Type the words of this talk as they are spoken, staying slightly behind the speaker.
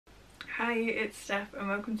Hi, it's Steph and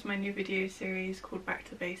welcome to my new video series called Back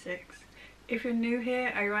to Basics. If you're new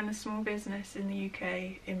here, I run a small business in the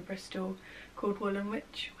UK in Bristol called Wool &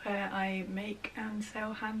 Witch, where I make and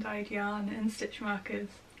sell hand-dyed yarn and stitch markers.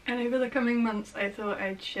 And over the coming months I thought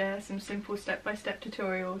I'd share some simple step-by-step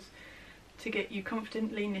tutorials to get you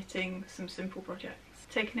confidently knitting some simple projects.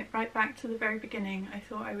 Taking it right back to the very beginning, I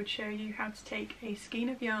thought I would show you how to take a skein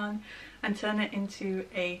of yarn and turn it into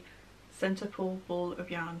a centre pull ball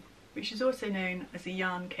of yarn, which is also known as a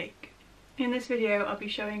yarn cake. In this video I'll be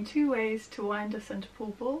showing two ways to wind a centre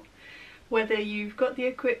pull ball, whether you've got the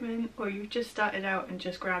equipment or you've just started out and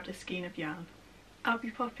just grabbed a skein of yarn. I'll be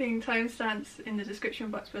popping timestamps in the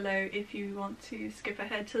description box below if you want to skip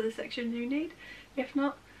ahead to the section you need. If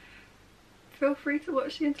not, feel free to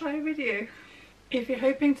watch the entire video. If you're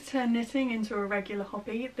hoping to turn knitting into a regular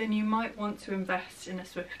hobby, then you might want to invest in a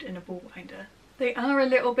Swift inner ball winder. They are a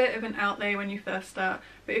little bit of an outlay when you first start,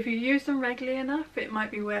 but if you use them regularly enough it might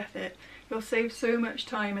be worth it. You'll save so much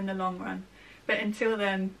time in the long run, but until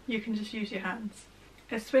then you can just use your hands.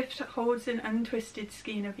 A Swift holds an untwisted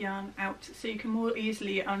skein of yarn out so you can more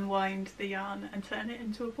easily unwind the yarn and turn it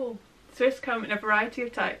into a ball. Swifts come in a variety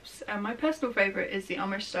of types, and my personal favourite is the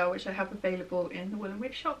Amish style, which I have available in the Wool &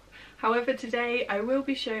 Witch shop. However, today I will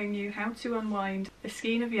be showing you how to unwind a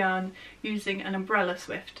skein of yarn using an umbrella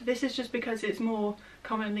Swift. This is just because it's more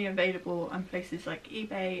commonly available on places like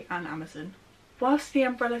eBay and Amazon. Whilst the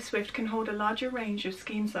umbrella Swift can hold a larger range of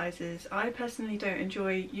skein sizes, I personally don't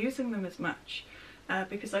enjoy using them as much.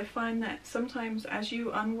 Because I find that sometimes as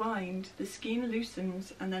you unwind, the skein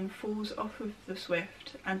loosens and then falls off of the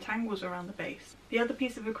Swift and tangles around the base. The other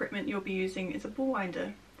piece of equipment you'll be using is a ball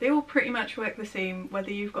winder. They all pretty much work the same whether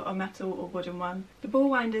you've got a metal or wooden one. The ball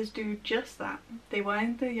winders do just that. They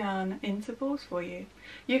wind the yarn into balls for you.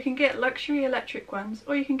 You can get luxury electric ones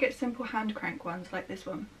or you can get simple hand crank ones like this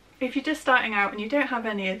one. If you're just starting out and you don't have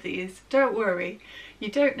any of these, don't worry, you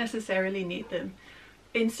don't necessarily need them.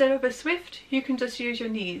 Instead of a Swift, you can just use your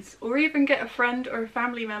knees, or even get a friend or a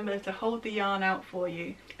family member to hold the yarn out for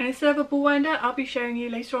you. And instead of a ball winder, I'll be showing you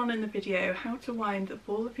later on in the video how to wind a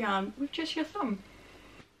ball of yarn with just your thumb.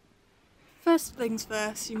 First things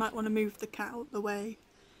first, you might want to move the cat out the way.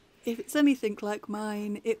 If it's anything like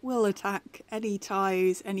mine, it will attack any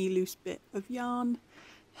ties, any loose bit of yarn.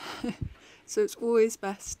 So it's always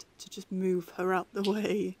best to just move her out the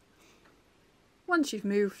way. Once you've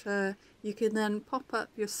moved her, you can then pop up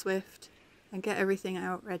your Swift and get everything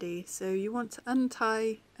out ready. So you want to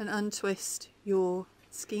untie and untwist your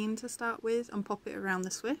skein to start with and pop it around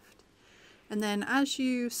the Swift. And then as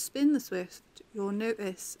you spin the Swift, you'll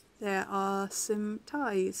notice there are some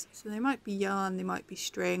ties. So they might be yarn, they might be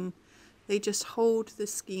string. They just hold the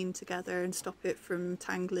skein together and stop it from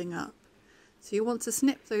tangling up. So you want to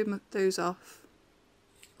snip those off.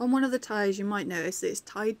 On one of the ties you might notice that it's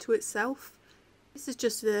tied to itself. This is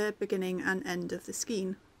just the beginning and end of the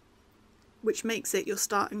skein, which makes it your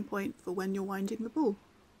starting point for when you're winding the ball.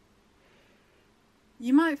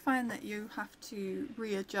 You might find that you have to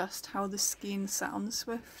readjust how the skein sat on the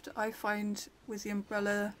Swift. I find with the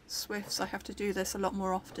umbrella Swifts I have to do this a lot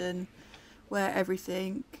more often, where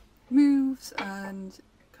everything moves and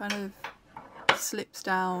kind of slips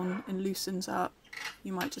down and loosens up.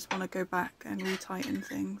 You might just want to go back and retighten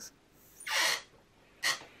things.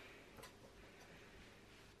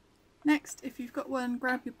 Next, if you've got one,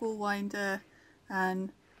 grab your ball winder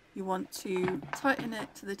and you want to tighten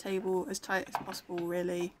it to the table as tight as possible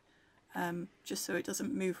really, just so it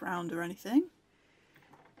doesn't move around or anything.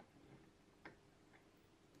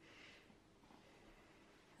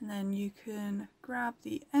 And then you can grab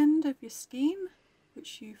the end of your skein,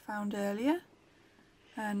 which you found earlier,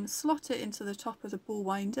 and slot it into the top of the ball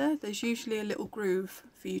winder. There's usually a little groove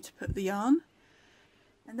for you to put the yarn.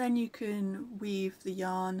 And then you can weave the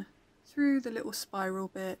yarn through the little spiral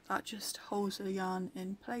bit that just holds the yarn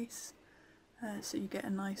in place, so you get a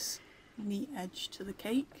nice neat edge to the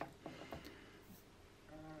cake.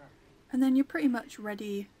 And then you're pretty much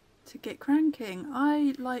ready to get cranking.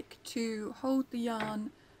 I like to hold the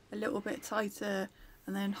yarn a little bit tighter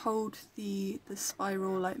and then hold the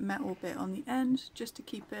spiral like metal bit on the end just to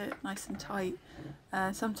keep it nice and tight.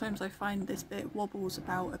 Sometimes I find this bit wobbles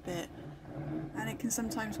about a bit and it can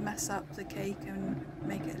sometimes mess up the cake and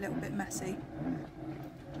make it a little bit messy.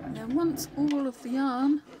 And then once all of the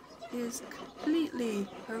yarn is completely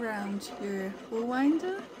around your ball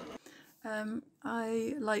winder,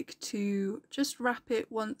 I like to just wrap it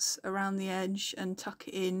once around the edge and tuck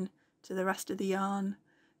it in to the rest of the yarn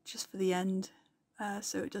just for the end,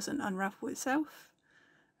 so it doesn't unravel itself,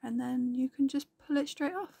 and then you can just pull it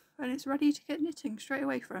straight off and it's ready to get knitting straight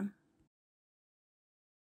away from.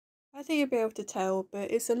 I think you'll be able to tell, but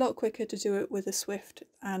it's a lot quicker to do it with a Swift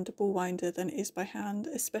and a ball winder than it is by hand,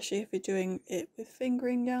 especially if you're doing it with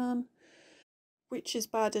fingering yarn, which is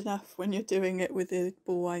bad enough when you're doing it with a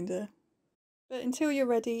ball winder. But until you're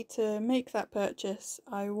ready to make that purchase,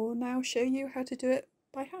 I will now show you how to do it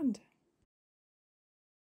by hand.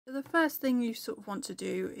 So the first thing you sort of want to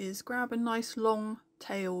do is grab a nice long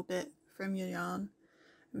tail bit from your yarn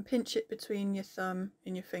and pinch it between your thumb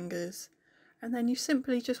and your fingers, and then you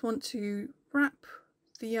simply just want to wrap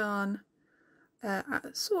the yarn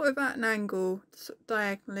sort of at an angle,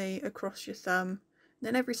 diagonally across your thumb. And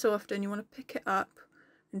then every so often you want to pick it up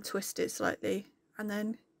and twist it slightly, and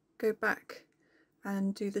then go back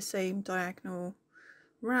and do the same diagonal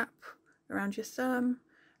wrap around your thumb,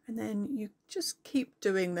 and then you just keep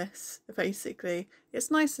doing this. Basically,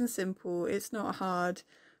 it's nice and simple, it's not hard,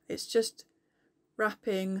 it's just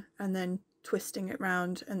wrapping and then twisting it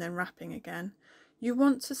round and then wrapping again. You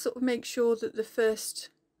want to sort of make sure that the first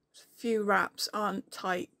few wraps aren't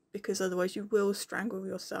tight, because otherwise you will strangle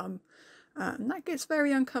your thumb, and that gets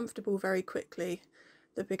very uncomfortable very quickly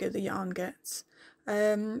the bigger the yarn gets.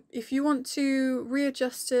 If you want to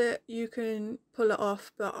readjust it, you can pull it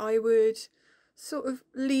off, but I would sort of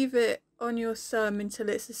leave it on your thumb until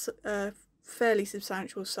it's a fairly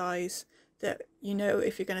substantial size that you know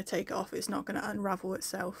if you're going to take it off it's not going to unravel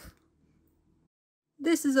itself.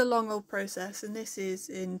 This is a long old process, and this is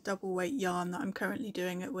in double weight yarn that I'm currently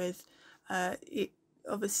doing it with.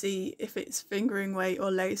 Obviously if it's fingering weight or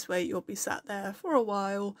lace weight you'll be sat there for a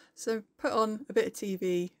while, so put on a bit of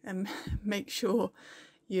TV and make sure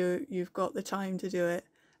you've got the time to do it.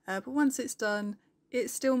 But once it's done, it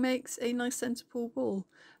still makes a nice sensible ball.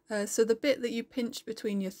 So the bit that you pinch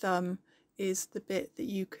between your thumb is the bit that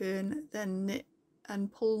you can then knit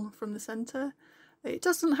and pull from the centre. It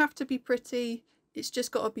doesn't have to be pretty, it's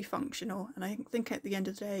just got to be functional, and I think at the end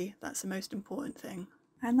of the day that's the most important thing.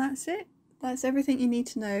 And that's it. That's everything you need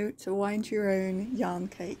to know to wind your own yarn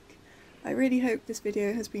cake. I really hope this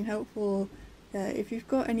video has been helpful. If you've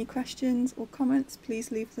got any questions or comments, please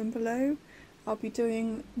leave them below. I'll be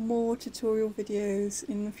doing more tutorial videos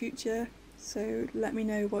in the future, so let me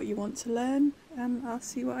know what you want to learn and I'll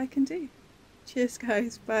see what I can do. Cheers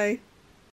guys, bye.